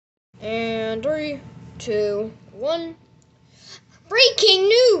And 3, 2, 1. Breaking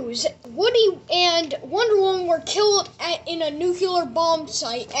news! Woody and Wonder Woman were killed in a nuclear bomb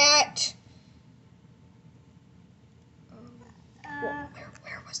site at... Where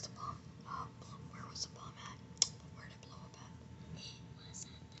was the bomb? Where was the bomb at? Where did it blow up at? It was at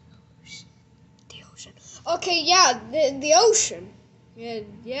the ocean. The ocean. Okay, yeah, the ocean.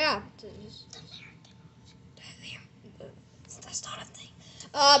 Yeah. The American Ocean. That's not a thing.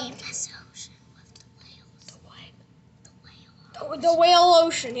 This ocean was the whales. The what? The whale ocean. The whale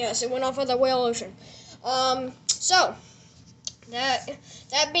ocean, yes, it went off of the whale ocean. So,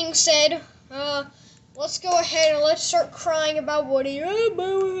 that being said, let's go ahead and let's start crying about Woody. Oh,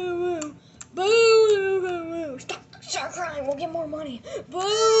 boo, boo, boo, boo, boo. Start crying, we'll get more money. Boo,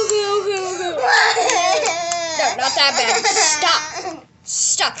 boo, boo, boo. No, not that bad.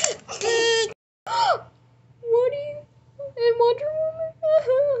 Stop. Woody and Wonder Woman.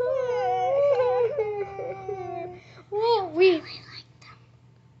 Well, I really like them.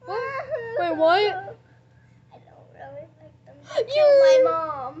 Wait, what? I don't really like them. They killed my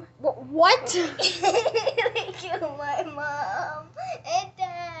mom. What? They killed my mom. And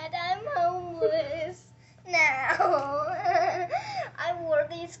Dad, I'm homeless now. I wore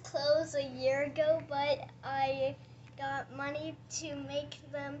these clothes a year ago, but I got money to make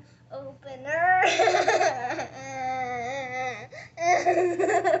them opener.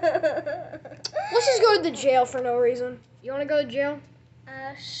 Let's just go to the jail for no reason. You want to go to jail?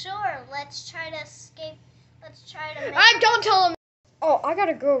 Sure. Let's try to escape. Let's try to make... Don't tell him. Oh, I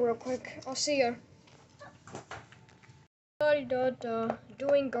gotta go real quick. I'll see ya.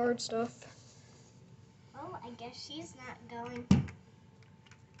 Doing guard stuff. Oh, I guess she's not going.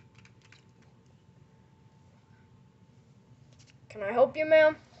 Can I help you,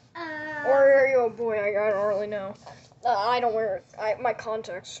 ma'am? Or are you a boy? I don't really know. I don't wear my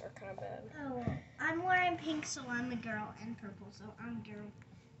contacts are kind of bad. Oh, I'm wearing pink, so I'm a girl, and purple, so I'm a girl.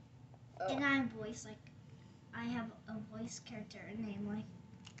 Oh. And I'm voice, like, I have a voice character name, like,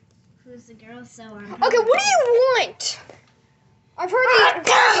 who's the girl, so I'm... Okay, what do you want? I've heard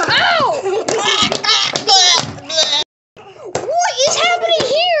Ow! What is happening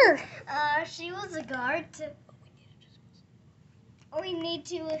here? She was a guard to... We need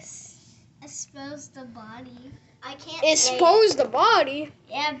to expose the body. I can't Expose the body?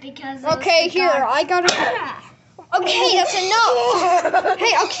 Yeah, because... Okay, here, I gotta... Okay, that's enough.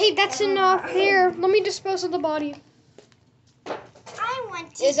 Hey, okay, that's enough. Here, let me dispose of the body. I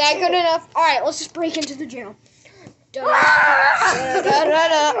want to... Is that good enough? All right, let's just break into the jail. Okay,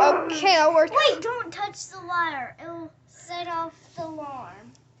 that works. Wait, don't touch the wire. It'll set off the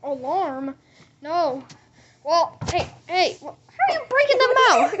alarm. Alarm? No. Well, hey, how are you breaking them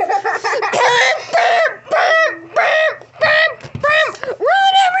out?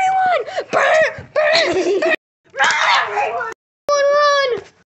 Run, everyone! Run!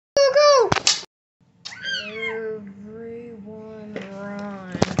 Go! Everyone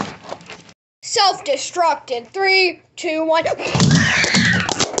run. Self-destructed. 3, 2, 1. Everyone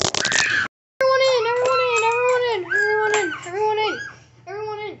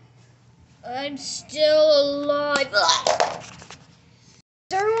in. I'm still alive. Is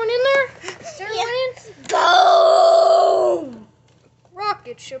everyone in there? Is everyone in? Go!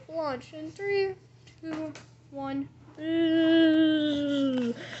 Rocket ship launch in 3, 2, 1. We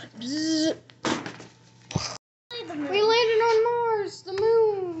landed on Mars, the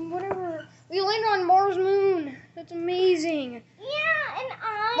moon, whatever. We landed on Mars moon. That's amazing. Yeah, and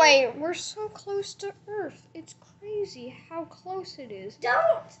I... Wait, we're so close to Earth. It's crazy how close it is.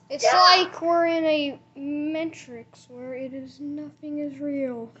 It's Don't. like we're in a matrix where nothing is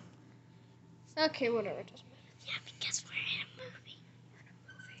real. Okay, whatever. It doesn't matter. Yeah, because we're in a movie.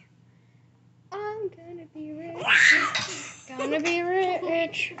 I'm gonna be rich. Gonna be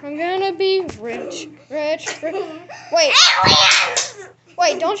rich. I'm gonna be rich. Wait. Aliens!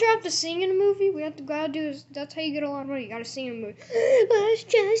 Wait, don't you have to sing in a movie? We have to gotta do this. That's how you get a lot of money. You gotta sing in a movie. Let's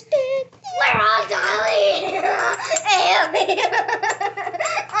just dance. We're all dying! Alien!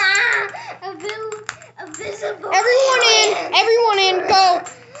 A visible Everyone in.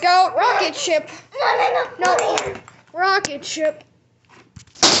 Go. Rocket ship. No. Rocket ship.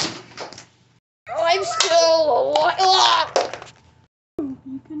 I'm still alive.